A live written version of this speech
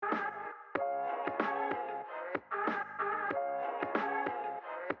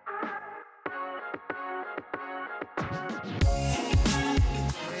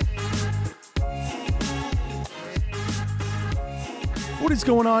What is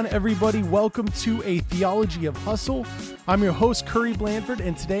going on, everybody? Welcome to A Theology of Hustle. I'm your host, Curry Blanford,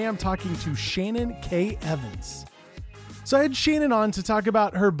 and today I'm talking to Shannon K Evans. So I had Shannon on to talk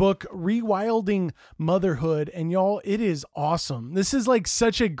about her book, Rewilding Motherhood, and y'all, it is awesome. This is like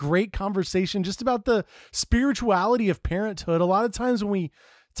such a great conversation just about the spirituality of parenthood. A lot of times when we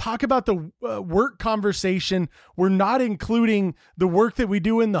talk about the work conversation, we're not including the work that we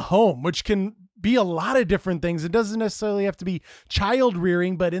do in the home, which can be a lot of different things. It doesn't necessarily have to be child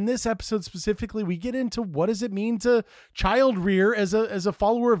rearing, but in this episode specifically, we get into what does it mean to child rear as a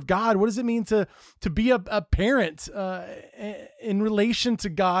follower of God? What does it mean to be a parent in relation to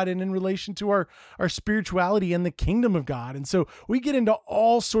God and in relation to our spirituality and the kingdom of God? And so we get into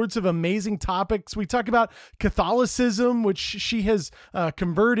all sorts of amazing topics. We talk about Catholicism, which she has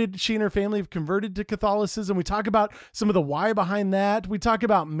converted. She and her family have converted to Catholicism. We talk about some of the why behind that. We talk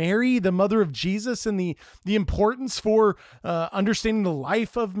about Mary, the mother of Jesus, and the importance for understanding the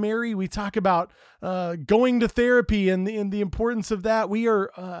life of Mary. We talk about going to therapy and the importance of that. We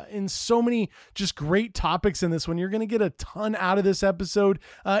are in so many just great topics in this one. You're going to get a ton out of this episode.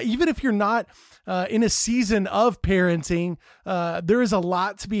 Even if you're not in a season of parenting, there is a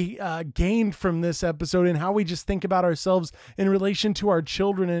lot to be gained from this episode and how we just think about ourselves in relation to our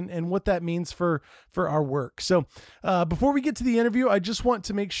children and what that means for our work. So before we get to the interview, I just want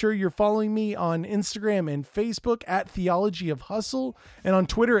to make sure you're following me on Instagram and Facebook at Theology of Hustle, and on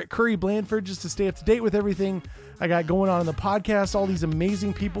Twitter at Curry Blanford, just to stay up to date with everything I got going on in the podcast, all these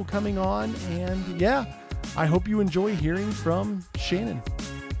amazing people coming on. And yeah, I hope you enjoy hearing from Shannon.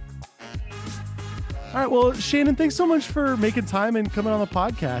 All right. Well, Shannon, thanks so much for making time and coming on the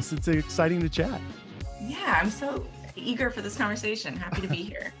podcast. It's exciting to chat. Yeah, I'm so eager for this conversation. Happy to be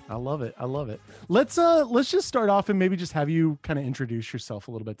here. I love it. I love it. Let's just start off and maybe just have you kind of introduce yourself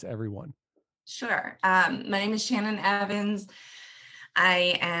a little bit to everyone. Sure. My name is Shannon Evans.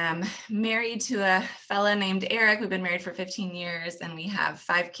 I am married to a fella named Eric. We've been married for 15 years and we have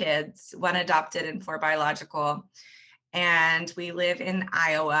 5 kids, 1 adopted and 4 biological. And we live in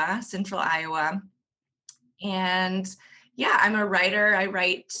Iowa, central Iowa. And yeah, I'm a writer. I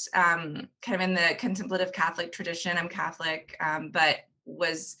write kind of in the contemplative Catholic tradition. I'm Catholic, but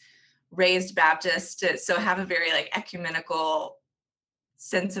was raised Baptist, so have a very like ecumenical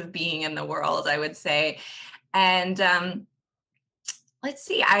sense of being in the world, I would say. And let's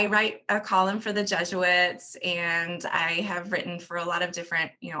see, I write a column for the Jesuits, and I have written for a lot of different,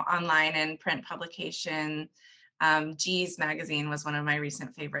 online and print publication. G's magazine was one of my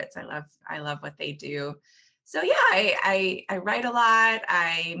recent favorites. I love what they do. So yeah, I write a lot,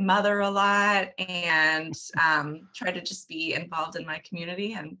 I mother a lot, and try to just be involved in my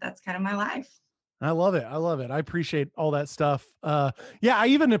community, and that's kind of my life. I love it. I love it. I appreciate all that stuff. Yeah, I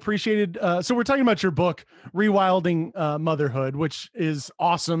even appreciated, so we're talking about your book, Rewilding Motherhood, which is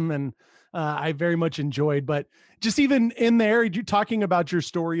awesome. And I very much enjoyed, but just even in there, you're talking about your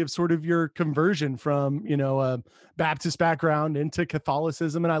story of sort of your conversion from, a Baptist background into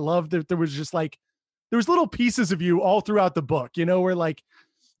Catholicism. And I love that there was just like, there was little pieces of you all throughout the book, where like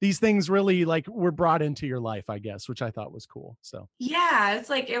these things really like were brought into your life, I guess, which I thought was cool. So yeah, it's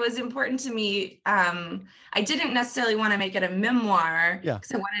like, it was important to me. I didn't necessarily want to make it a memoir because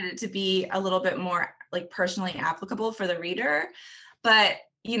I wanted it to be a little bit more like personally applicable for the reader. But,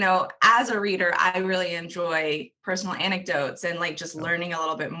 as a reader, I really enjoy personal anecdotes and like just learning a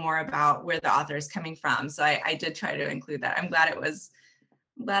little bit more about where the author is coming from. So I did try to include that. I'm glad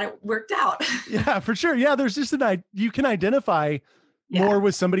it worked out. Yeah, for sure. Yeah. There's just you can identify more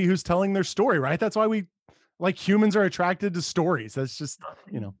with somebody who's telling their story, right? That's why we like humans are attracted to stories. That's just,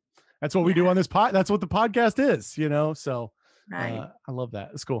 that's what we do on this that's what the podcast is, so right. I love that.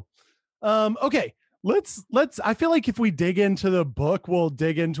 It's cool. Okay. Let's, I feel like if we dig into the book, we'll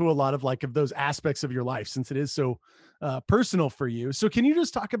dig into a lot of like of those aspects of your life since it is so personal for you. So can you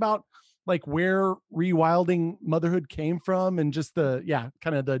just talk about like where Rewilding Motherhood came from and just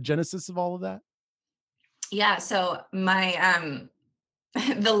kind of the genesis of all of that? Yeah. So my,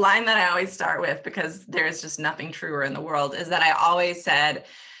 the line that I always start with, because there's just nothing truer in the world, is that I always said,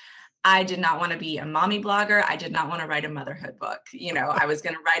 I did not want to be a mommy blogger. I did not want to write a motherhood book. I was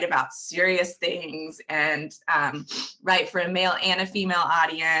going to write about serious things and write for a male and a female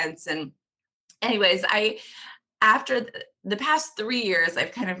audience. And anyways, after the past 3 years,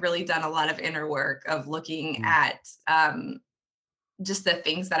 I've kind of really done a lot of inner work of looking at just the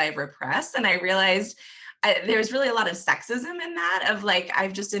things that I've repressed. And I realized there's really a lot of sexism in that, of like,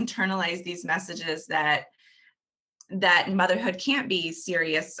 I've just internalized these messages that motherhood can't be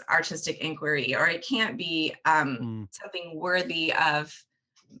serious artistic inquiry, or it can't be something worthy of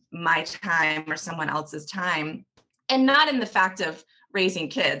my time or someone else's time. And not in the fact of raising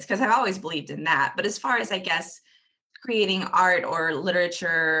kids, because I've always believed in that. But as far as, I guess, creating art or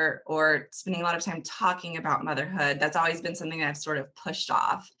literature or spending a lot of time talking about motherhood, that's always been something that I've sort of pushed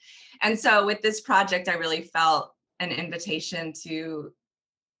off. And so with this project, I really felt an invitation to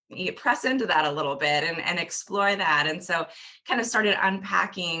press into that a little bit and explore that. And so kind of started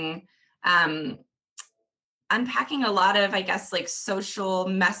um, unpacking a lot of, I guess, like social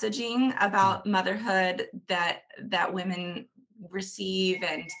messaging about motherhood that women receive,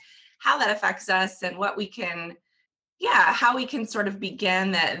 and how that affects us, and what we can, how we can sort of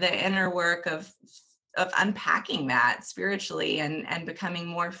begin the inner work of unpacking that spiritually, and becoming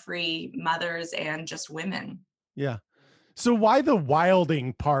more free mothers and just women. Yeah. So why the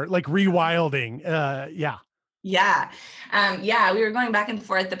wilding part, like rewilding? Yeah. We were going back and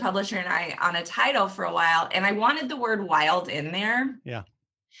forth, the publisher and I, on a title for a while, and I wanted the word wild in there. Yeah.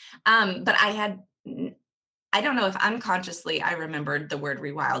 But I don't know if unconsciously I remembered the word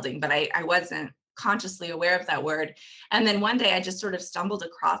rewilding, but I wasn't consciously aware of that word. And then one day I just sort of stumbled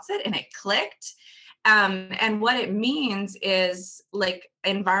across it and it clicked. And what it means is, like,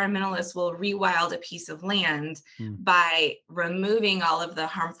 environmentalists will rewild a piece of land by removing all of the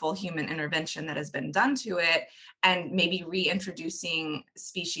harmful human intervention that has been done to it, and maybe reintroducing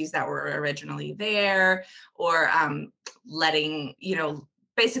species that were originally there, or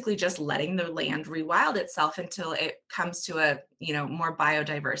basically just letting the land rewild itself until it comes to a, more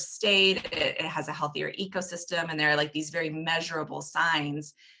biodiverse state. It has a healthier ecosystem, and there are like these very measurable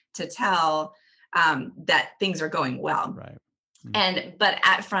signs to tell that things are going well. Right. But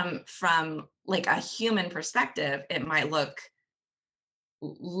from like a human perspective, it might look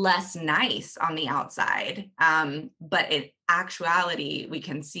less nice on the outside. But in actuality, we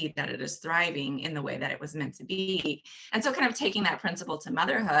can see that it is thriving in the way that it was meant to be. And so kind of taking that principle to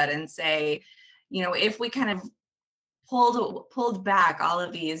motherhood and say, if we kind of pulled back all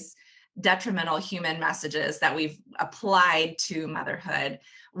of these detrimental human messages that we've applied to motherhood,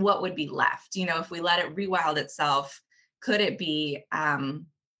 what would be left? If we let it rewild itself, could it be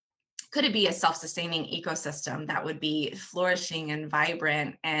a self-sustaining ecosystem that would be flourishing and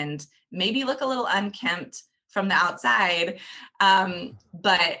vibrant, and maybe look a little unkempt from the outside,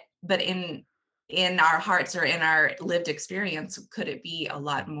 but in our hearts or in our lived experience, could it be a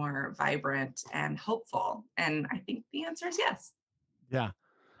lot more vibrant and hopeful? And I think the answer is yes. Yeah.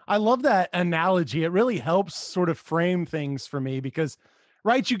 I love that analogy. It really helps sort of frame things for me, because,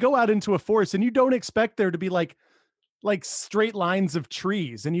 right, you go out into a forest and you don't expect there to be like straight lines of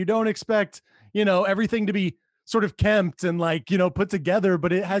trees, and you don't expect, everything to be sort of kempt and put together,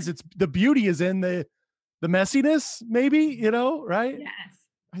 but it has the beauty is in the messiness, maybe, right? Yes.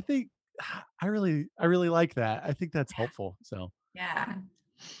 I think I really like that. I think that's helpful. So yeah.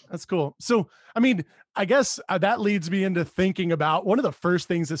 That's cool. So, I mean, I guess that leads me into thinking about one of the first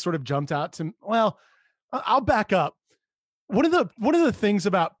things that sort of jumped out to me. Well, I'll back up. One of the things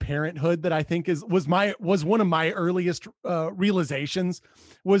about parenthood that I think was one of my earliest realizations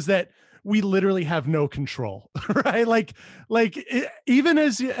was that we literally have no control, right? Even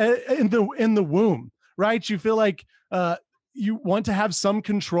as in the womb, right? You feel like you want to have some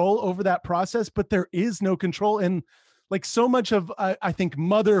control over that process, but there is no control. And like so much of, I think,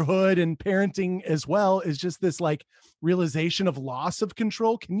 motherhood and parenting as well is just this like realization of loss of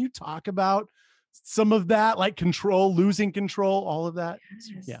control. Can you talk about some of that, like control, losing control, all of that?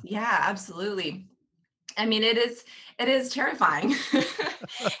 Yeah, absolutely. I mean, it is terrifying.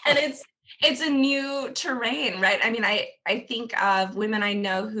 And it's a new terrain, right? I mean, I think of women I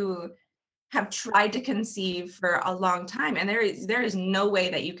know who have tried to conceive for a long time, and there is no way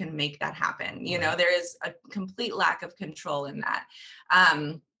that you can make that happen. There is a complete lack of control in that.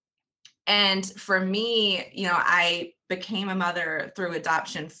 And for me, I became a mother through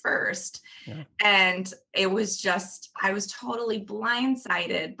adoption first. Yeah. And I was totally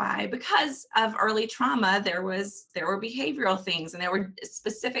blindsided because of early trauma. There were behavioral things, and there were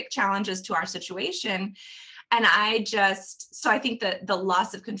specific challenges to our situation. And so I think that the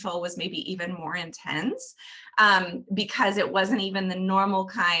loss of control was maybe even more intense, because it wasn't even the normal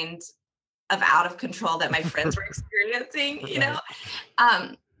kind of out of control that my friends were experiencing,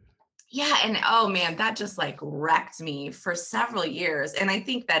 and oh man, that just like wrecked me for several years. And I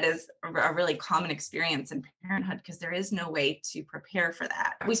think that is a really common experience in parenthood, because there is no way to prepare for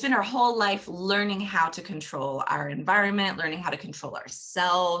that. We spend our whole life learning how to control our environment, learning how to control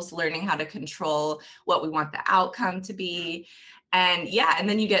ourselves, learning how to control what we want the outcome to be. And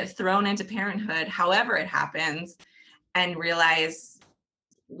then you get thrown into parenthood, however it happens, and realize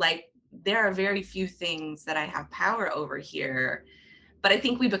like there are very few things that I have power over here. But I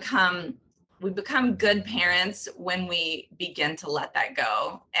think we become we become good parents when we begin to let that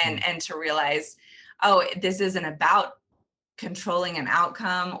go and to realize, oh, this isn't about controlling an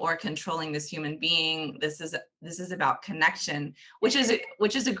outcome or controlling this human being. This is about connection, which is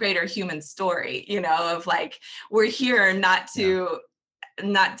a greater human story, of like, we're here not to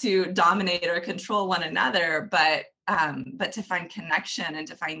dominate or control one another, but to find connection and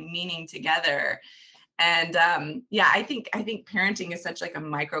to find meaning together. And I think parenting is such like a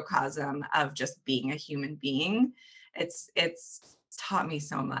microcosm of just being a human being. It's taught me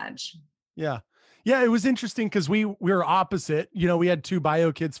so much. Yeah. Yeah. It was interesting because we were opposite. We had 2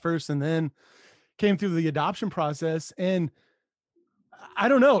 bio kids first and then came through the adoption process. And I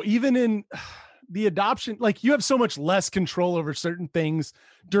don't know, even in the adoption, like you have so much less control over certain things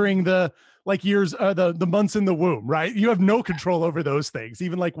during the like years, the months in the womb, right? You have no control over those things,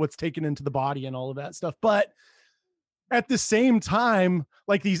 even like what's taken into the body and all of that stuff. But at the same time,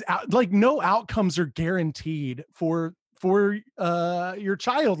 like like no outcomes are guaranteed for your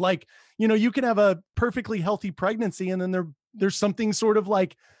child. Like, you can have a perfectly healthy pregnancy and then there's something sort of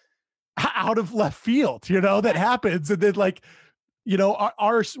like out of left field, that happens. And then like,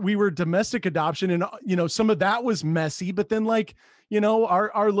 we were domestic adoption and, some of that was messy, but then like,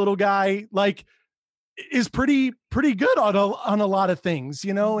 our little guy, like is pretty good on a lot of things,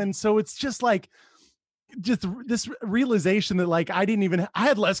 And so it's just like, just this realization that like, I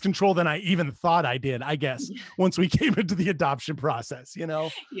had less control than I even thought I did, I guess, once we came into the adoption process,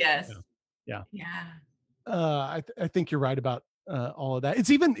 Yes. Yeah. Yeah. I think you're right about all of that. It's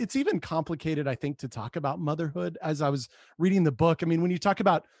even complicated, I think, to talk about motherhood. As I was reading the book, I mean, when you talk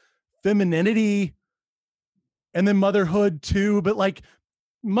about femininity and then motherhood too, but like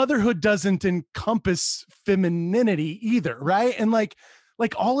motherhood doesn't encompass femininity either, right? And like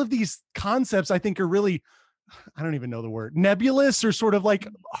all of these concepts, I think, are really, I don't even know the word, nebulous or sort of like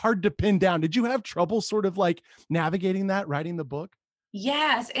hard to pin down. Did you have trouble sort of like navigating that, writing the book?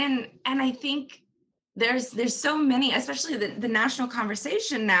 Yes, and I think there's so many, especially the national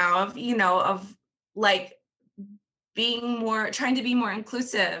conversation now of like trying to be more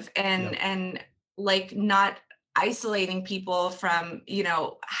inclusive and like not isolating people from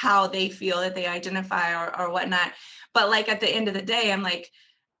how they feel, that they identify or whatnot. But like at the end of the day, I'm like,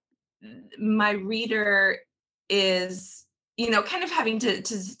 my reader is kind of having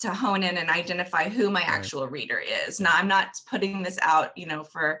to hone in and identify who my actual reader is. Now, I'm not putting this out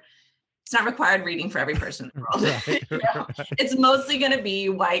it's not required reading for every person in the world. Right. It's mostly going to be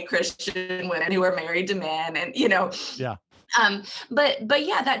white Christian women who are married to men, and yeah. But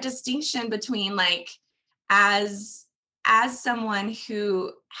yeah, that distinction between like, as someone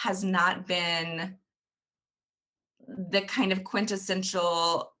who has not been the kind of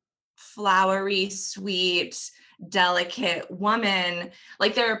quintessential flowery, sweet, delicate woman,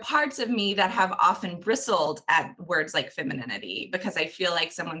 like there are parts of me that have often bristled at words like femininity because I feel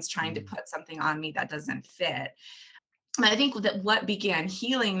like someone's trying to put something on me that doesn't fit. And I think that what began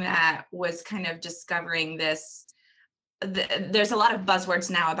healing that was kind of discovering this. There's a lot of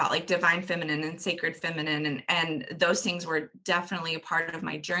buzzwords now about like divine feminine and sacred feminine, and those things were definitely a part of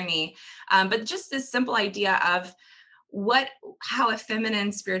my journey. But just this simple idea of how a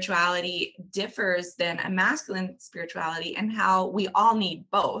feminine spirituality differs than a masculine spirituality, and how we all need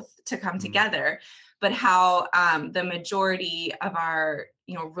both to come together, but how the majority of our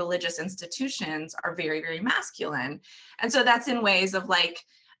religious institutions are very, very masculine. And so that's in ways of like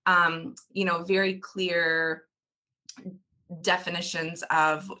very clear definitions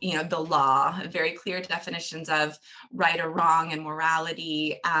of the law, very clear definitions of right or wrong and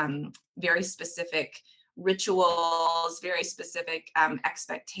morality, very specific rituals, very specific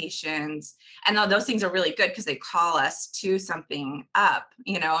expectations. And those things are really good because they call us to something up,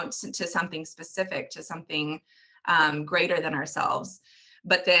 to something specific, to something greater than ourselves.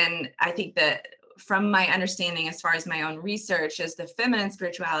 But then I think that from my understanding, as far as my own research, is the feminine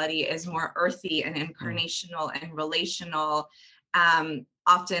spirituality is more earthy and incarnational and relational,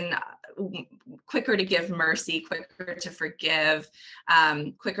 often quicker to give mercy, quicker to forgive,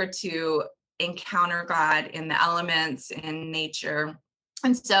 quicker to encounter God in the elements, in nature.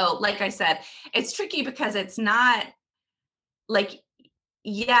 And so, like I said, it's tricky because it's not like,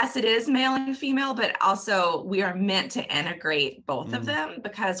 yes, it is male and female, but also we are meant to integrate both of them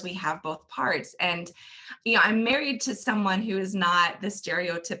because we have both parts. And, I'm married to someone who is not the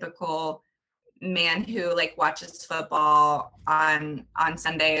stereotypical man who like watches football on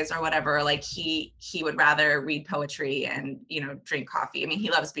Sundays or whatever. Like he would rather read poetry and, drink coffee. I mean, he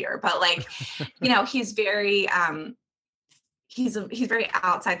loves beer, but like, he's very, he's very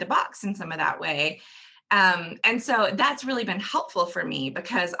outside the box in some of that way. And so that's really been helpful for me,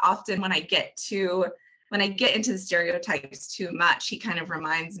 because often when I get into the stereotypes too much, he kind of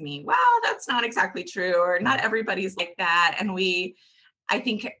reminds me, well, that's not exactly true, or not everybody's like that. And I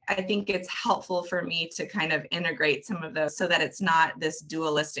think it's helpful for me to kind of integrate some of those so that it's not this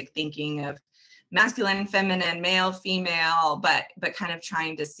dualistic thinking of masculine, feminine, male, female, but kind of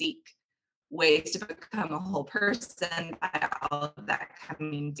trying to seek ways to become a whole person by all of that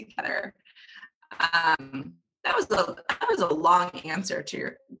coming together. That was a long answer to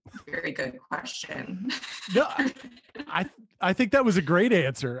your very good question. No, I think that was a great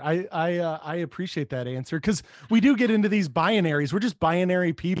answer. I appreciate that answer, because we do get into these binaries. We're just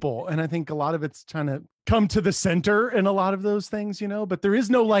binary people, and I think a lot of it's trying to come to the center in a lot of those things, but there is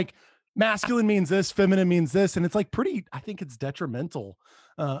no like masculine means this, feminine means this, and it's like I think it's detrimental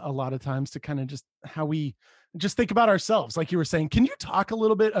a lot of times to kind of just how we just think about ourselves. Like you were saying, can you talk a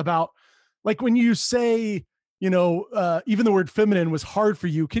little bit about, like, when you say, even the word feminine was hard for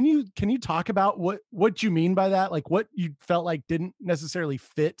you, can you talk about what you mean by that? Like what you felt like didn't necessarily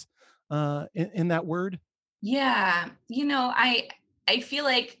fit in that word? Yeah. I feel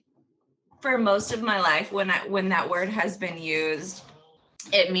like for most of my life, when that word has been used,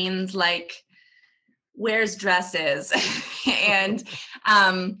 it means like wears dresses and,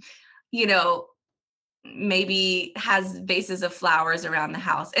 maybe has vases of flowers around the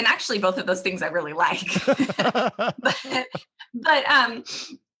house. And actually both of those things I really like.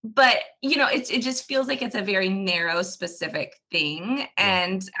 but it just feels like it's a very narrow, specific thing.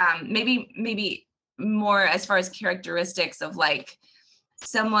 And maybe more as far as characteristics of like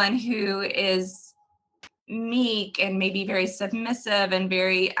someone who is meek and maybe very submissive and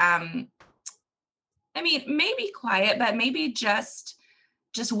very, maybe quiet, but maybe just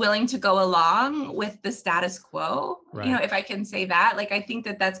willing to go along with the status quo, right. If I can say that. Like, I think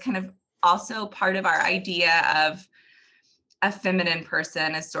that that's kind of also part of our idea of a feminine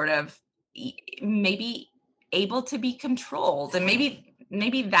person is sort of maybe able to be controlled. And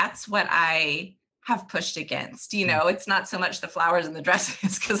maybe that's what I have pushed against, it's not so much the flowers and the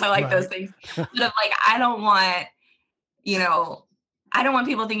dresses, because I like those things, but of like, I don't want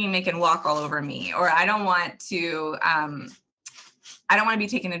people thinking they can walk all over me, or I don't want to be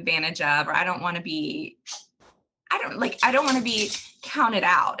taken advantage of, or I don't want to be counted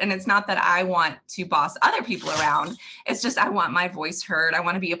out. And it's not that I want to boss other people around. It's just, I want my voice heard. I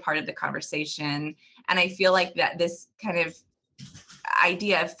want to be a part of the conversation. And I feel like that this kind of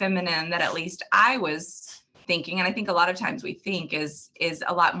idea of feminine that at least I was thinking, and I think a lot of times we think is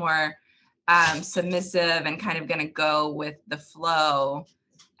a lot more submissive and kind of going to go with the flow.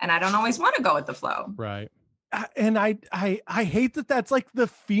 And I don't always want to go with the flow. Right. And I hate that that's like the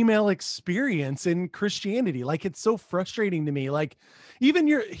female experience in Christianity. Like, it's so frustrating to me. Like, even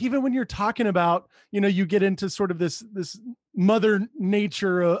when you're talking about, you get into sort of this mother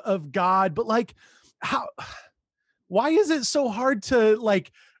nature of God, but like, why is it so hard to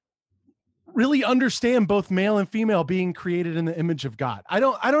like really understand both male and female being created in the image of God? I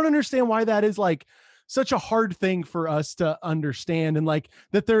don't understand why that is like such a hard thing for us to understand, and like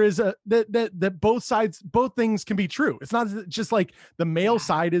that there is that both things can be true. It's not just like the male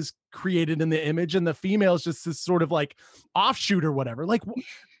side is created in the image and the female is just this sort of like offshoot or whatever. Like,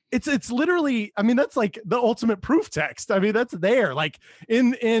 it's literally, that's like the ultimate proof text. That's there, like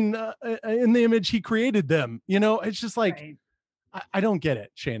in the image he created them. It's just like, right. I don't get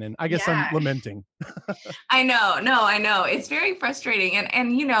it, Shannon. I guess I'm lamenting. I know. It's very frustrating.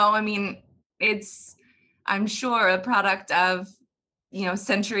 And it's, I'm sure, a product of,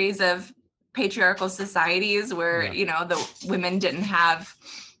 centuries of patriarchal societies where, the women didn't have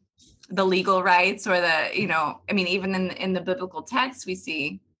the legal rights or even in the biblical text, we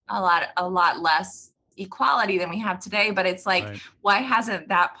see a lot less equality than we have today. But it's like, right. Why hasn't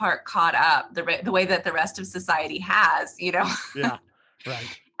that part caught up the way that the rest of society has, Yeah.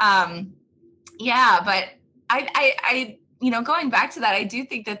 Right. But I going back to that, I do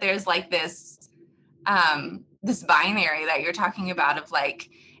think that there's like this binary that you're talking about of like,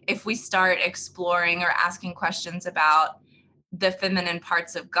 if we start exploring or asking questions about the feminine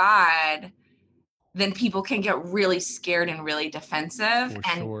parts of God, then people can get really scared and really defensive.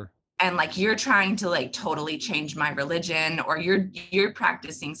 And like, you're trying to like totally change my religion, or you're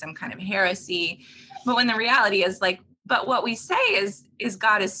practicing some kind of heresy. But when the reality is like, but what we say is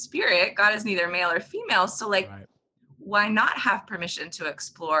God is spirit, God is neither male or female. So like, right. Why not have permission to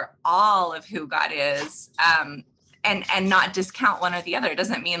explore all of who God is, and not discount one or the other? It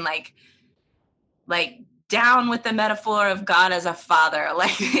doesn't mean like down with the metaphor of God as a father.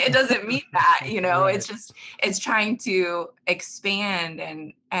 Like, it doesn't mean that, Right. It's trying to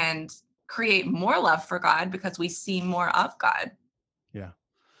expand and create more love for God because we see more of God. Yeah.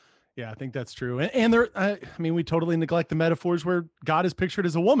 Yeah, I think that's true. And there, I mean, we totally neglect the metaphors where God is pictured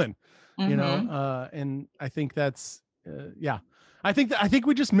as a woman, and I think that's, yeah, I think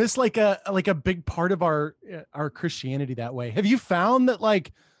we just miss like a big part of our Christianity that way. Have you found that,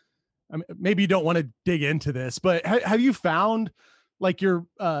 like, I mean, maybe you don't want to dig into this, but have you found like your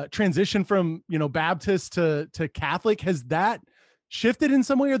transition from, Baptist to Catholic, has that shifted in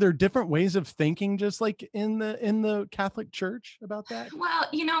some way? Are there different ways of thinking, just like in the Catholic Church about that? Well,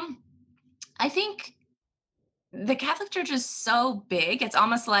 I think the Catholic Church is so big. It's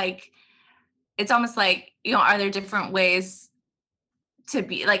almost like, are there different ways to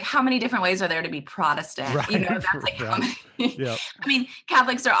be, like, how many different ways are there to be Protestant? Right. That's like how Right. many. Yeah. I mean,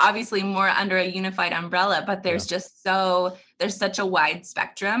 Catholics are obviously more under a unified umbrella, but there's there's such a wide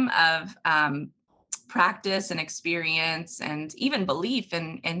spectrum of practice and experience and even belief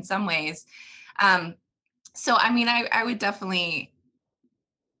in some ways. So, I mean, I would definitely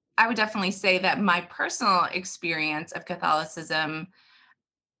say that my personal experience of Catholicism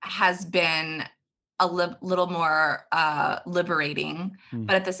has been a little more liberating,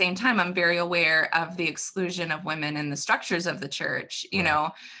 but at the same time, I'm very aware of the exclusion of women in the structures of the church,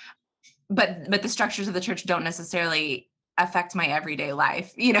 but the structures of the church don't necessarily affect my everyday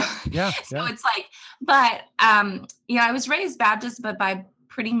life, Yeah. So it's like, but, I was raised Baptist, but by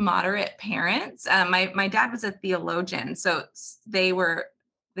pretty moderate parents. My dad was a theologian, so they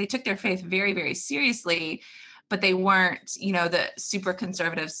took their faith very, very seriously, but they weren't, the super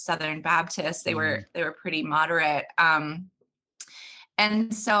conservative Southern Baptists. They were pretty moderate.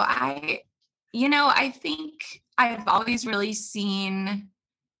 And so I think I've always really seen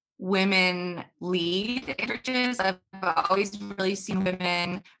women lead churches. I've always really seen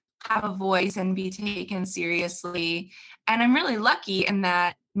women have a voice and be taken seriously. And I'm really lucky in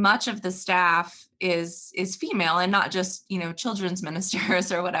that much of the staff is female and not just, children's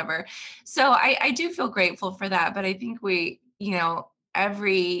ministers or whatever. So I do feel grateful for that. But I think we,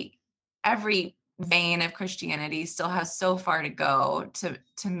 every vein of Christianity still has so far to go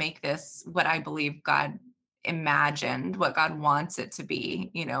to make this what I believe God imagined, what God wants it to be,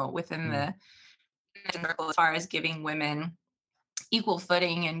 within the circle, as far as giving women equal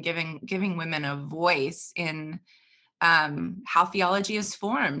footing and giving women a voice in how theology is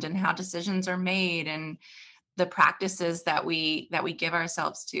formed and how decisions are made and the practices that we give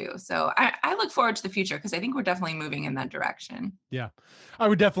ourselves to. So I look forward to the future because I think we're definitely moving in that direction. Yeah, I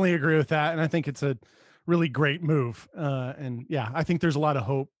would definitely agree with that. And I think it's a really great move. And yeah, I think there's a lot of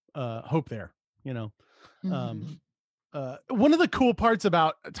hope there, one of the cool parts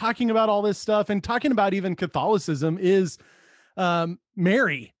about talking about all this stuff and talking about even Catholicism is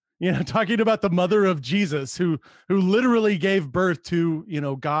Mary, talking about the mother of Jesus who literally gave birth to,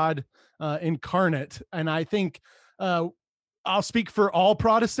 God incarnate. And I think I'll speak for all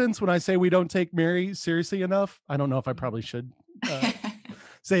Protestants when I say we don't take Mary seriously enough. I don't know if I probably should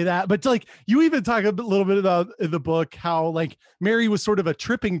say that, but like you even talk a little bit about in the book how like Mary was sort of a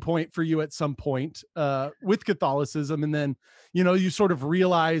tripping point for you at some point with Catholicism, and then you sort of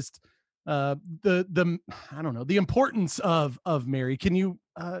realized the I don't know, the importance of Mary. Can you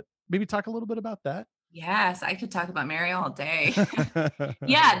maybe talk a little bit about that? Yes, I could talk about Mary all day.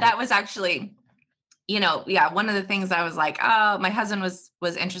 Yeah, that was actually, one of the things I was like, oh, my husband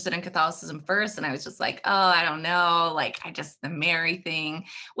was interested in Catholicism first. And I was just like, oh, I don't know. Like, the Mary thing,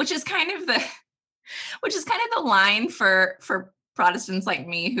 which is kind of the line for Protestants like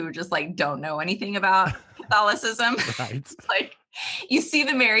me who just like don't know anything about Catholicism. Right. It's like you see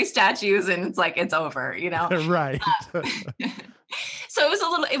the Mary statues and it's like, it's over, Right. So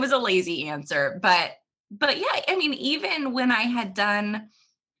it was a lazy answer, but yeah, I mean, even when I had done,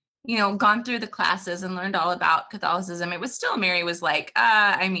 gone through the classes and learned all about Catholicism, it was still, Mary was like,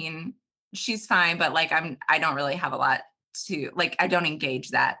 I mean, she's fine, but like, I don't really have a lot to, like, I don't engage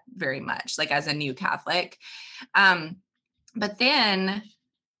that very much, like as a new Catholic. But then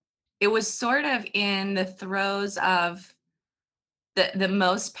it was sort of in the throes of the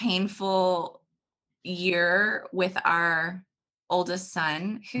most painful year with our oldest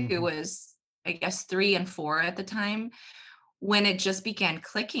son, who was, I guess, 3 and 4 at the time, when it just began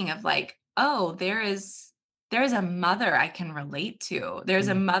clicking of like, oh, there is a mother I can relate to. There's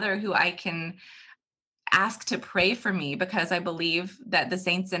a mother who I can ask to pray for me because I believe that the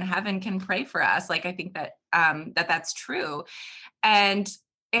saints in heaven can pray for us. Like, I think that that's true. And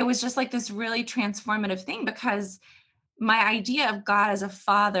it was just like this really transformative thing because my idea of God as a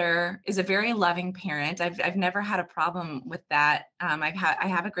father is a very loving parent. I've never had a problem with that. I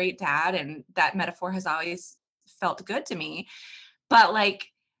have a great dad, and that metaphor has always felt good to me. But like,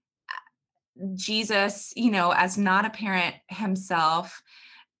 Jesus, you know, as not a parent himself,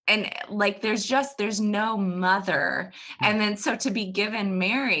 and like there's no mother. Mm. And then so to be given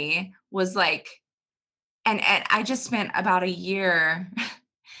Mary was like, and I just spent about a year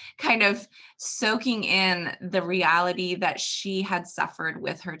kind of soaking in the reality that she had suffered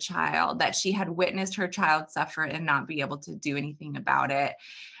with her child, that she had witnessed her child suffer and not be able to do anything about it.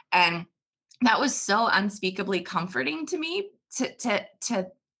 And that was so unspeakably comforting to me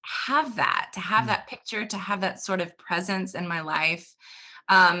to have that, to have Mm. that picture, to have that sort of presence in my life.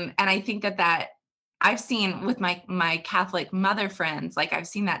 And I think that I've seen with my Catholic mother friends, like I've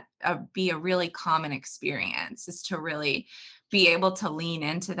seen that be a really common experience, is to really be able to lean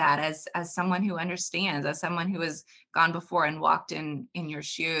into that as someone who understands, as someone who has gone before and walked in your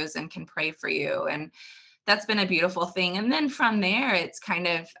shoes and can pray for you. And that's been a beautiful thing. And then from there, it's kind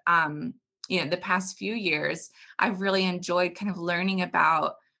of, you know, the past few years, I've really enjoyed kind of learning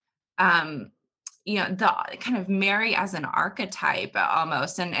about, um, you know, the kind of Mary as an archetype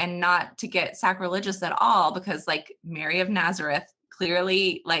almost, and not to get sacrilegious at all, because like Mary of Nazareth,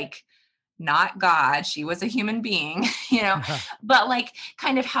 clearly like not God, she was a human being, you know, but like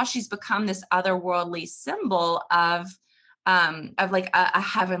kind of how she's become this otherworldly symbol of like a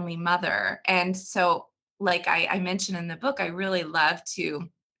heavenly mother. And so like I mentioned in the book, I really love to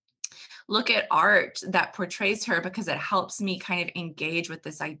look at art that portrays her, because it helps me kind of engage with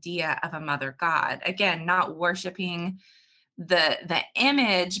this idea of a mother God. Again, not worshiping the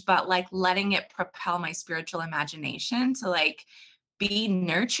image, but like letting it propel my spiritual imagination to like be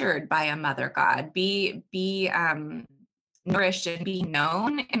nurtured by a mother God, be nourished and be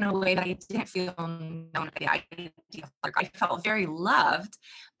known in a way that I didn't feel known at the idea of mother God. I felt very loved,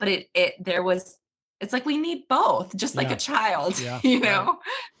 but it's like we need both, just like a Yeah. child, Yeah. you Right. know?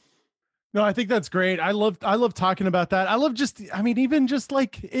 No, I think that's great. I love talking about that. I love just, I mean, even just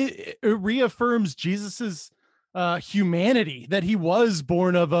like it reaffirms Jesus's humanity, that he was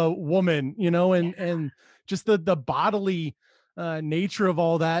born of a woman, you know, and just the bodily nature of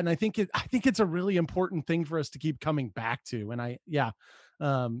all that. And I think it's a really important thing for us to keep coming back to. And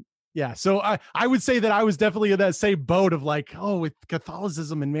yeah. So I would say that I was definitely in that same boat of like, oh, with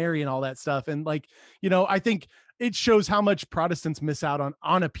Catholicism and Mary and all that stuff. And like, you know, I think it shows how much Protestants miss out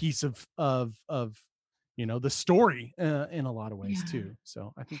on a piece of you know, the story in a lot of ways Yeah. too.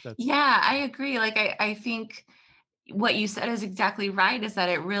 So I think that's Yeah, I agree. Like I think what you said is exactly right, is that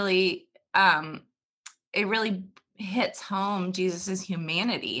it really hits home Jesus's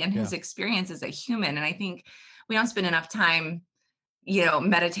humanity and yeah, his experience as a human. And I think we don't spend enough time, you know,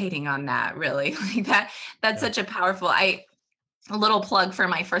 meditating on that really. Like that's yeah. such a powerful, a little plug for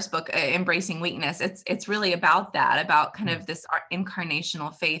my first book, Embracing Weakness. It's really about that, about kind Mm. of this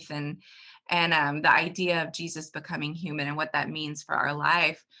incarnational faith and the idea of Jesus becoming human and what that means for our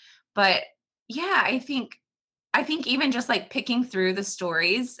life. But yeah, I think even just like picking through the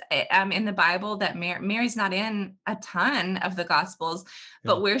stories in the Bible, that Mary's not in a ton of the Gospels, Yeah.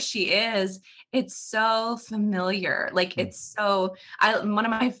 but where she is, it's so familiar. Like Mm. it's so, one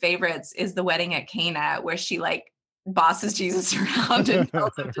of my favorites is the wedding at Cana, where she like bosses Jesus around and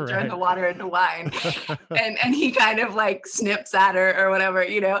tells him to turn Right. the water into wine. And he kind of like snips at her or whatever,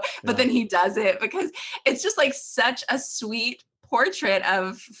 you know, but Yeah. then he does it because it's just like such a sweet portrait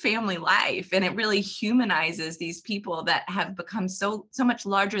of family life, and it really humanizes these people that have become so much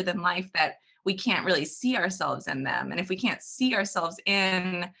larger than life that we can't really see ourselves in them. And if we can't see ourselves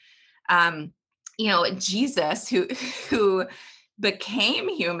in um you know, Jesus, who became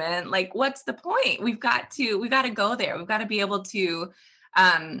human, like what's the point? We got to go there. We've got to be able to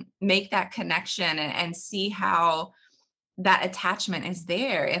make that connection and see how that attachment is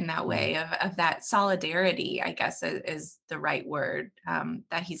there in that Mm. way of that solidarity, I guess is the right word,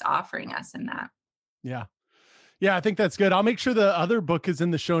 that he's offering us in that. Yeah. Yeah, I think that's good. I'll make sure the other book is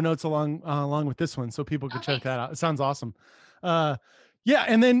in the show notes along with this one, so people can Oh, check thanks. that out. It sounds awesome. Uh, yeah,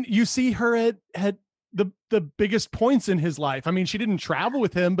 and then you see her at the biggest points in his life. I mean, she didn't travel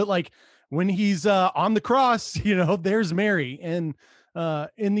with him, but like when he's on the cross, you know, there's Mary, and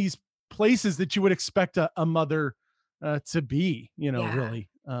in these places that you would expect a mother to be, you know, Yeah. really.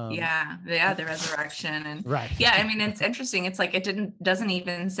 Yeah, the resurrection. And Right, yeah, I mean, it's interesting. It's like doesn't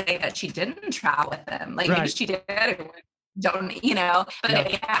even say that she didn't travel with them. Like maybe right. she did, don't, you know, but Yeah.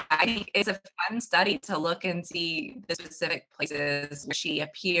 yeah, I think it's a fun study to look and see the specific places where she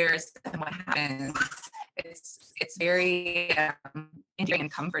appears and what happens. It's very endearing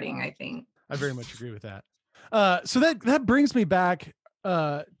and comforting, I think. I very much agree with that. So that brings me back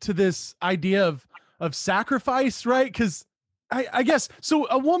to this idea of sacrifice, right? Because I guess so.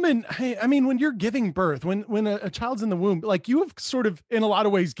 A woman, I mean, when you're giving birth, when a child's in the womb, like you have sort of, in a lot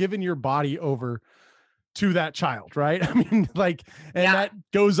of ways, given your body over to that child, right? I mean, like, and Yeah. that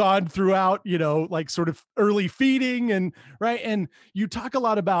goes on throughout, like sort of early feeding and right. And you talk a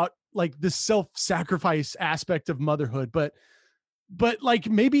lot about like this self-sacrifice aspect of motherhood, but like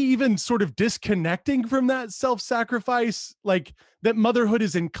maybe even sort of disconnecting from that self-sacrifice, like that motherhood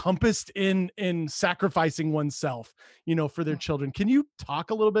is encompassed in sacrificing oneself, for their children. Can you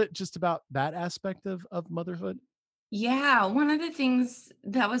talk a little bit just about that aspect of motherhood? Yeah, one of the things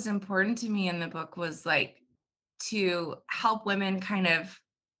that was important to me in the book was like to help women kind of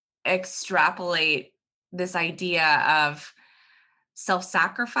extrapolate this idea of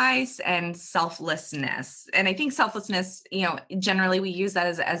self-sacrifice and selflessness. And I think selflessness, generally we use that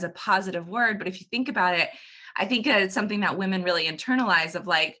as a positive word, but if you think about it, I think it's something that women really internalize of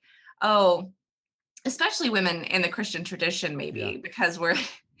like, oh, especially women in the Christian tradition, Yeah. maybe because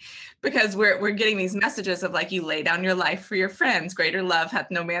we're getting these messages of like, you lay down your life for your friends, greater love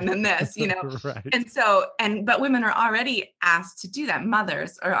hath no man than this, Right. But women are already asked to do that.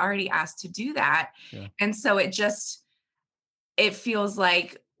 Mothers are already asked to do that. Yeah. And so it feels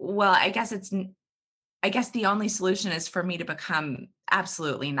like, well, I guess the only solution is for me to become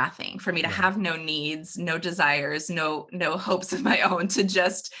absolutely nothing, for me to Yeah. have no needs, no desires, no hopes of my own, to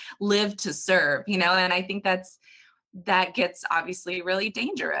just live to serve, and I think that gets obviously really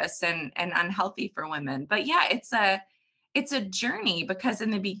dangerous and unhealthy for women. But yeah, it's a journey, because in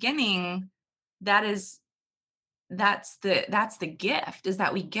the beginning, that's the gift, is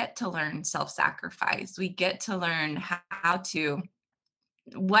that we get to learn self-sacrifice. We get to learn how to,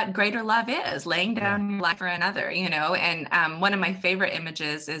 what greater love is, laying Yeah. down your life for another, and one of my favorite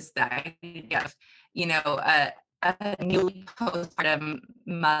images is the idea of, a newly postpartum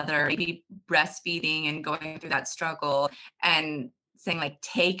mother, maybe breastfeeding and going through that struggle, and saying like,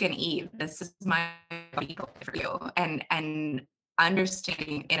 take and eat, this is my body for you, and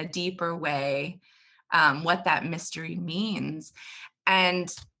understanding in a deeper way what that mystery means,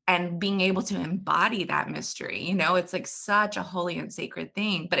 and being able to embody that mystery. It's like such a holy and sacred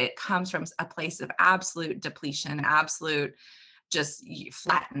thing, but it comes from a place of absolute depletion, absolute just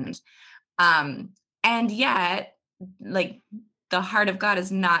flattened. And yet, like, the heart of God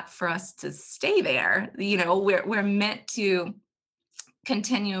is not for us to stay there. We're meant to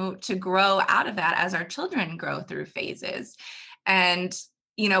continue to grow out of that as our children grow through phases. And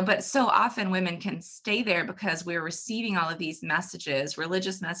but so often women can stay there because we're receiving all of these messages,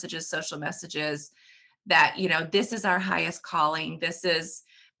 religious messages, social messages, that this is our highest calling, this is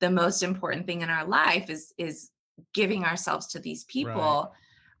the most important thing in our life, is giving ourselves to these Right. people.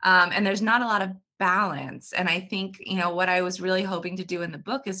 And there's not a lot of balance. And I think what I was really hoping to do in the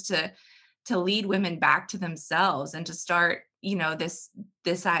book is to lead women back to themselves, and to start this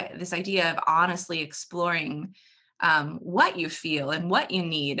idea of honestly exploring what you feel and what you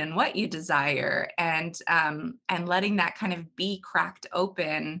need and what you desire, and letting that kind of be cracked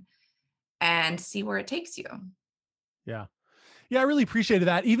open and see where it takes you. Yeah. Yeah, I really appreciated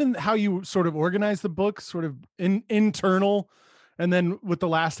that. Even how you sort of organize the book, sort of internal, and then with the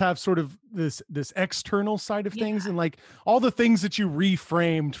last half, sort of this external side of Yeah. things, and like all the things that you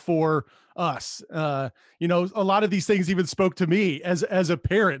reframed for us. A lot of these things even spoke to me as a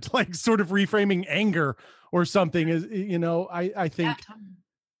parent, like sort of reframing anger or something. Is I Yeah, think totally.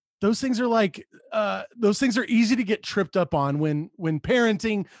 those things are easy to get tripped up on when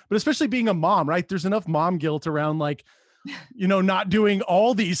parenting, but especially being a mom, right? There's enough mom guilt around, like, not doing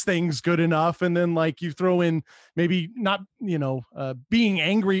all these things good enough. And then like you throw in maybe not, being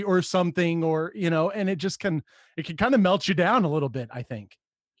angry or something, or, and it can kind of melt you down a little bit, I think.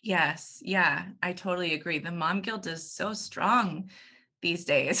 Yes. Yeah, I totally agree. The mom guilt is so strong these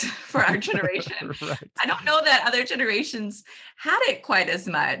days for our generation. Right. I don't know that other generations had it quite as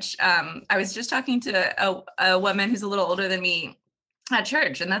much. I was just talking to a woman who's a little older than me at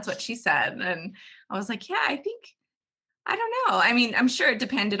church, and that's what she said. And I was like, yeah, I don't know. I mean, I'm sure it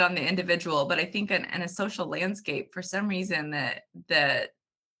depended on the individual, but I think in a social landscape, for some reason, the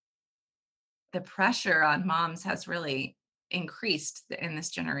pressure on moms has really increased in this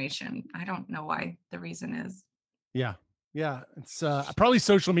generation. I don't know why the reason is. Yeah. Yeah. It's probably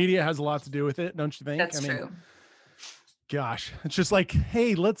social media has a lot to do with it, don't you think? I That's mean, true. gosh, it's just like,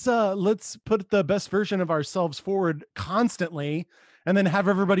 hey, let's put the best version of ourselves forward constantly, and then have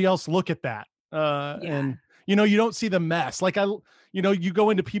everybody else look at that. Yeah. And you don't see the mess. Like you go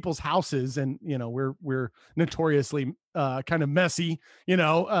into people's houses, and we're notoriously kind of messy,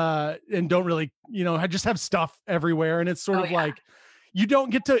 and don't really, I just have stuff everywhere. And it's sort Oh, of yeah. like, you don't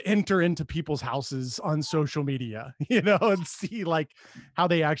get to enter into people's houses on social media, and see like how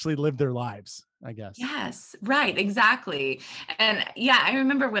they actually live their lives, I guess. Yes, right, exactly. And yeah, I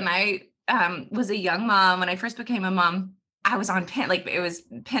remember when I was a young mom, when I first became a mom, I was on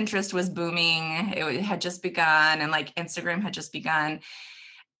Pinterest was booming. Had just begun, and like Instagram had just begun.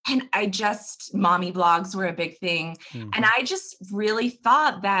 And mommy blogs were a big thing. Mhm. And I just really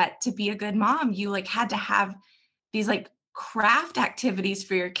thought that to be a good mom, you like had to have these like craft activities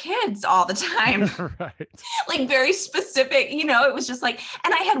for your kids all the time. Right. Like very specific, it was just like,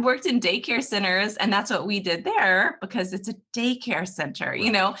 and I had worked in daycare centers, and that's what we did there because it's a daycare center,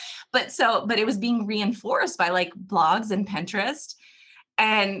 but it was being reinforced by like blogs and Pinterest.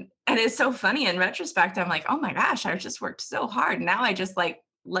 And it's so funny in retrospect, I'm like, oh my gosh, I just worked so hard. Now I just like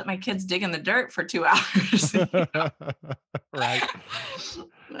let my kids dig in the dirt for 2 hours. Right.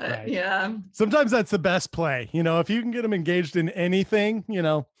 Right. Yeah. Sometimes that's the best play. If you can get them engaged in anything,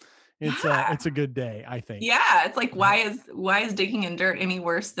 it's a good day, I think. Yeah. It's like, why is digging in dirt any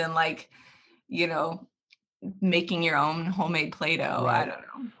worse than like, making your own homemade Play-Doh? Right. I don't know.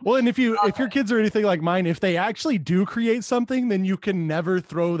 Well, and if your kids are anything like mine, if they actually do create something, then you can never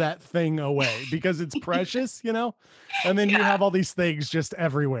throw that thing away because it's precious, and then you have all these things just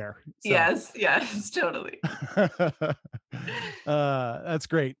everywhere. So. Yes, totally. That's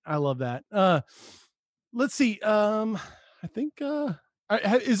great. I love that. Let's see. I think,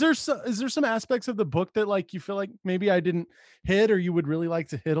 is there some aspects of the book that like you feel like maybe I didn't hit, or you would really like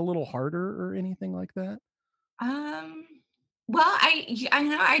to hit a little harder or anything like that? Well, I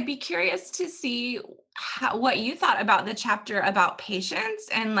know I'd be curious to see what you thought about the chapter about patience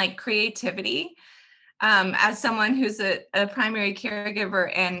and like creativity. As someone who's a primary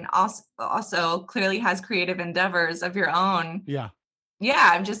caregiver and also clearly has creative endeavors of your own. Yeah.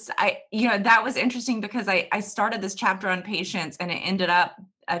 Yeah, that was interesting because I started this chapter on patience and it ended up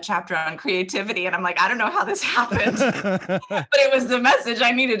a chapter on creativity. And I'm like, I don't know how this happened, but it was the message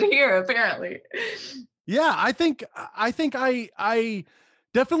I needed to hear, apparently. Yeah, I think I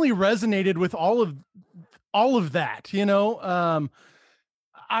definitely resonated with all of that,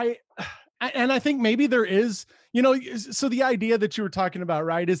 I think maybe there is, so the idea that you were talking about,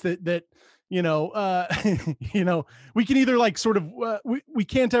 right, is that we can either like sort of, we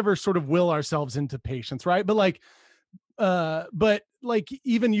can't ever sort of will ourselves into patience, right? But like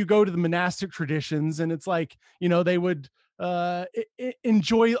even you go to the monastic traditions and it's like, they would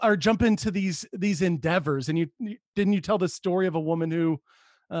enjoy or jump into these endeavors. And didn't you tell the story of a woman who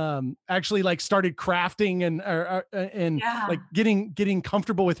actually like started crafting and like getting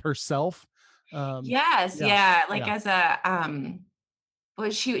comfortable with herself. Yes. Yeah. Like as a,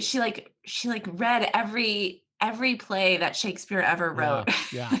 well, she read every play that Shakespeare ever wrote.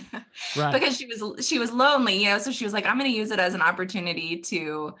 Yeah. Right. Because she was lonely, so she was like, I'm going to use it as an opportunity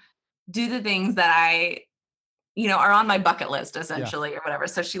to do the things that I, are on my bucket list essentially, or whatever.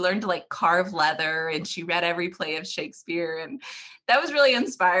 So she learned to like carve leather and she read every play of Shakespeare. And that was really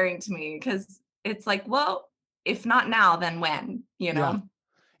inspiring to me because it's like, well, if not now, then when, Yeah.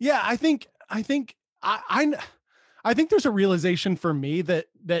 I think there's a realization for me that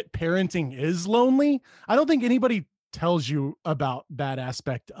parenting is lonely. I don't think anybody tells you about that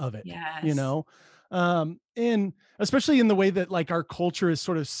aspect of it. Yes. And especially in the way that like our culture is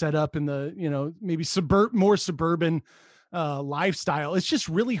sort of set up in the, maybe more suburban lifestyle. It's just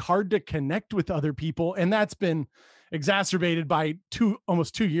really hard to connect with other people. And that's been exacerbated by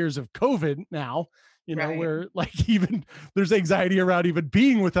almost 2 years of COVID now, Right. where like even there's anxiety around even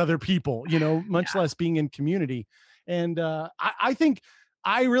being with other people, much less being in community. And I think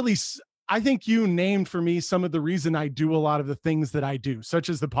you named for me some of the reason I do a lot of the things that I do, such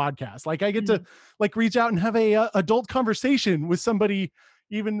as the podcast. Like I get to like reach out and have a adult conversation with somebody,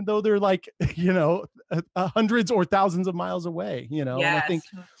 even though they're like, hundreds or thousands of miles away, Yes. And I think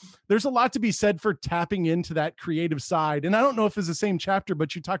there's a lot to be said for tapping into that creative side. And I don't know if it's the same chapter,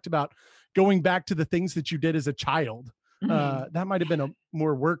 but you talked about going back to the things that you did as a child. That might've been a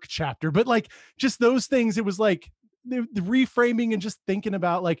more work chapter, but like just those things, it was like the reframing and just thinking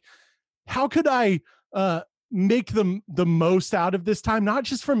about like, how could I make them the most out of this time? Not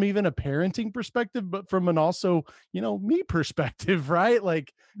just from even a parenting perspective, but from an also, me perspective, right?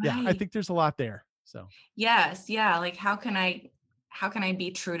 Like, yeah, I think there's a lot there. So yes. Yeah. Like how can I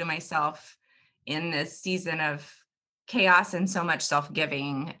be true to myself in this season of chaos and so much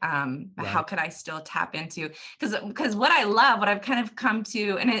self-giving? How could I still tap into, because what I've kind of come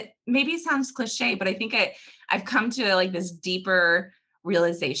to, and it maybe sounds cliche, but I think I've come to like this deeper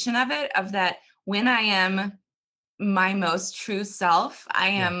realization of that when I am my most true self, I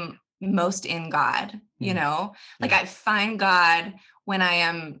am most in God, like I find God when I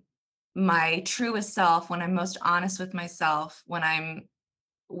am my truest self, when I'm most honest with myself, when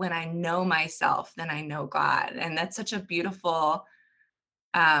I know myself, then I know God. And that's um,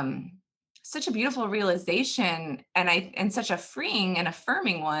 such a beautiful realization, and such a freeing and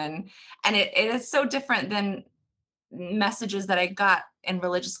affirming one. And it is so different than messages that I got in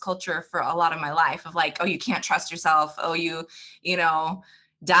religious culture for a lot of my life of like, oh, you can't trust yourself. Oh, you know,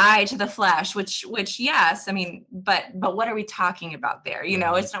 die to the flesh, which yes, I mean, but what are we talking about there?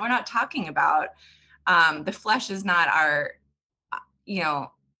 Right. It's not, we're not talking about the flesh is not our, you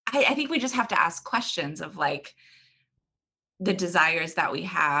know, I think we just have to ask questions of like the desires that we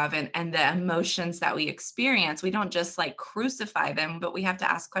have and the emotions that we experience. We don't just like crucify them, but we have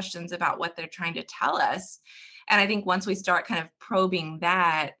to ask questions about what they're trying to tell us. And I think once we start kind of probing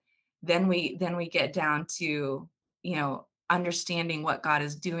that, then we get down to, understanding what God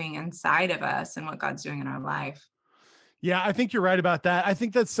is doing inside of us and what God's doing in our life. Yeah, I think you're right about that. I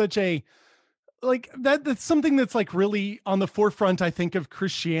think that's such a like that's something that's like really on the forefront, I think, of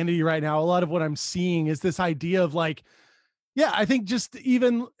Christianity right now. A lot of what I'm seeing is this idea of like, yeah, I think just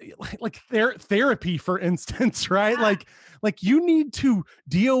even like therapy, for instance, right? Yeah. Like you need to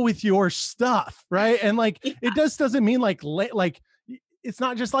deal with your stuff, right? And like Yeah. it just doesn't mean like it's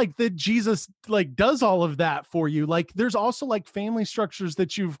not just like that Jesus like does all of that for you. Like there's also like family structures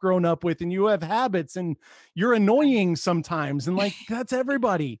that you've grown up with, and you have habits, and you're annoying sometimes, and like that's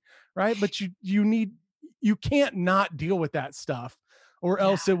everybody, right? But you can't not deal with that stuff, or Yeah.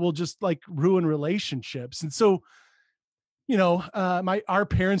 else it will just like ruin relationships. And so our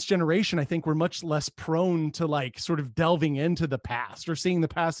parents' generation, I think, were much less prone to like sort of delving into the past or seeing the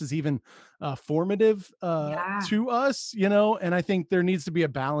past as even formative Yeah. to us, and I think there needs to be a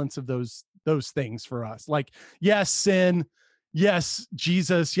balance of those things for us. Like, yes, sin, yes,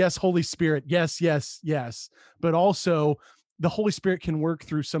 Jesus, yes, Holy Spirit, yes, yes, yes, but also the Holy Spirit can work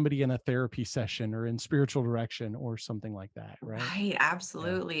through somebody in a therapy session or in spiritual direction or something like that, right? Right, Yeah,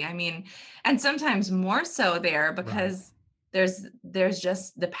 absolutely. I mean, and sometimes more so there right. because there's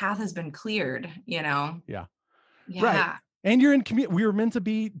just the path has been cleared. Yeah. Right. Yeah. And you're in community. We were meant to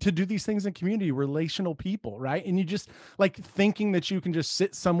do these things in community, relational people, right? And you just like thinking that you can just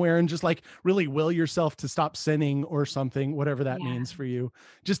sit somewhere and just like really will yourself to stop sinning or something, whatever that Yeah. means for you,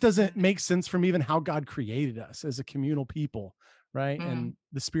 just doesn't make sense from even how God created us as a communal people, right? Mm, And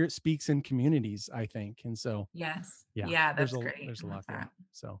the Spirit speaks in communities, I think. And so, yes. yeah, Yeah, there's that's a great. there's a I love lot that. there.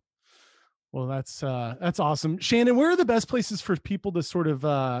 So, well, that's awesome. Shannon, where are the best places for people to sort of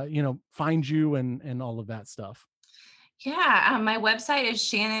find you and all of that stuff? Yeah, my website is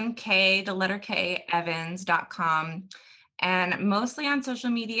Shannon K, the letter K, Evans.com. And mostly on social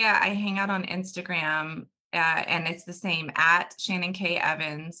media, I hang out on Instagram, and it's the same at Shannon K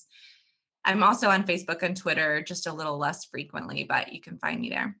Evans. I'm also on Facebook and Twitter, just a little less frequently, but you can find me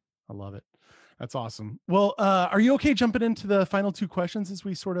there. I love it. That's awesome. Well, are you okay jumping into the final two questions as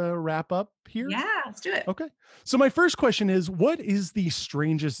we sort of wrap up here? Yeah, let's do it. Okay. So my first question is, what is the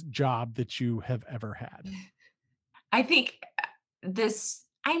strangest job that you have ever had? I think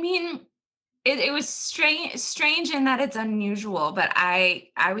I mean, it was strange in that it's unusual, but I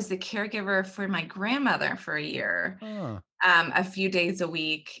was the caregiver for my grandmother for a year, Oh, a few days a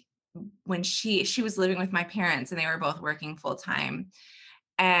week when she was living with my parents and they were both working full time.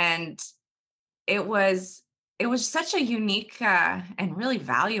 And it was it was such a unique and really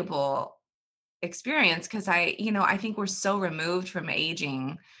valuable experience because I think we're so removed from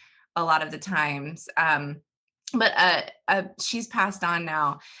aging a lot of the times. But she's passed on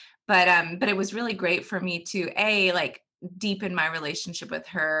now. But it was really great for me to like deepen my relationship with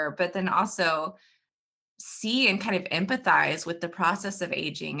her, but then also see and kind of empathize with the process of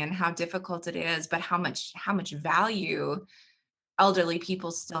aging and how difficult it is, but how much value elderly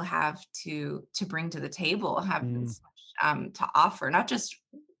people still have to bring to the table, have mm, so much to offer, not just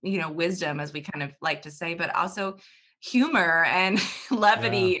wisdom, as we kind of like to say, but also humor and yeah.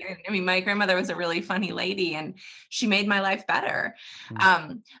 levity. And I mean, my grandmother was a really funny lady, and she made my life better.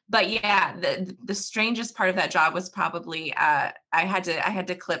 Mm, But yeah, the strangest part of that job was probably I had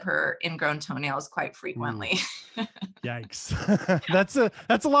to clip her ingrown toenails quite ooh, frequently. yikes. That's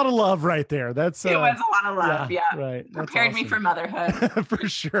a lot of love right there. That's It was a lot of love. yeah, Yeah, right. That's prepared me awesome. for motherhood. For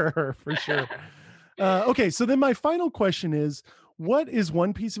sure, for sure. Okay, so then my final question is, what is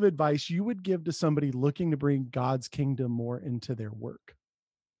one piece of advice you would give to somebody looking to bring God's kingdom more into their work?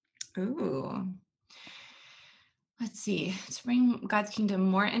 Ooh. Let's see, to bring God's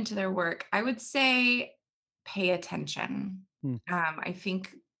kingdom more into their work, I would say pay attention. Hmm, I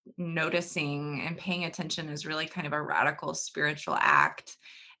think noticing and paying attention is really kind of a radical spiritual act.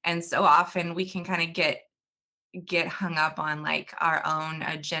 And so often we can kind of get get hung up on like our own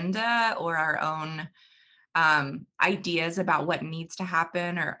agenda or our own ideas about what needs to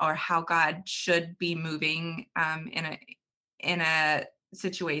happen or how God should be moving in a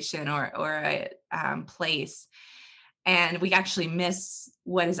situation or a place, and we actually miss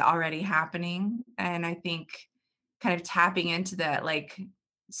what is already happening. And I think kind of tapping into that like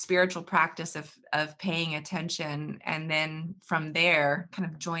spiritual practice of paying attention, and then from there kind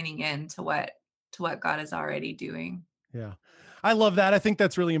of joining in to what God is already doing. Yeah. I love that. I think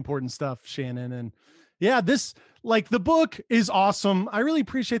that's really important stuff, Shannon. And yeah, this, like, the book is awesome. I really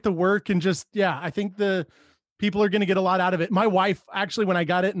appreciate the work, and just, yeah, I think the people are going to get a lot out of it. My wife, actually, when I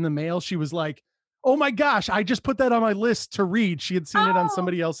got it in the mail, she was like, "Oh my gosh, I just put that on my list to read." She had seen it on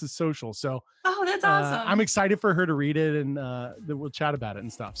somebody else's social. So that's awesome. I'm excited for her to read it, and we'll chat about it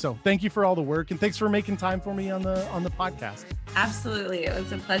and stuff. So thank you for all the work, and thanks for making time for me on the podcast. Absolutely. It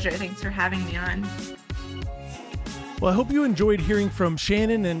was a pleasure. Thanks for having me on. Well, I hope you enjoyed hearing from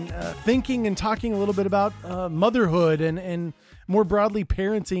Shannon and thinking and talking a little bit about motherhood and more broadly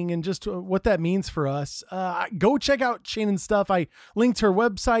parenting and just what that means for us. Go check out Shannon's stuff. I linked her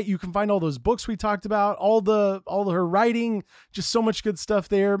website. You can find all those books we talked about, all her writing, just so much good stuff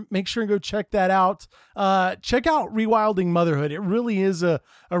there. Make sure and go check that out. Check out Rewilding Motherhood. It really is a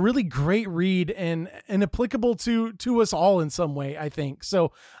really great read and applicable to us all in some way, I think.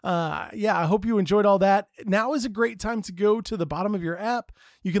 So yeah, I hope you enjoyed all that. Now is a great time to go to the bottom of your app.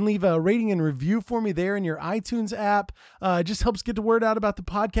 You can leave a rating and review for me there in your iTunes app. It just helps get the word out about the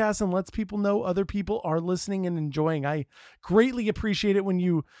podcast and lets people know other people are listening and enjoying. I greatly appreciate it when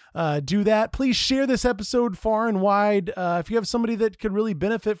you do that. Please share this episode far and wide. If you have somebody that could really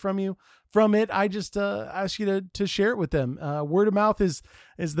benefit from it, I just ask you to share it with them. Word of mouth is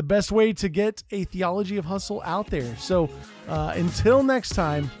the best way to get a theology of hustle out there. So until next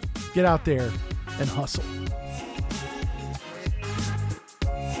time, get out there and hustle.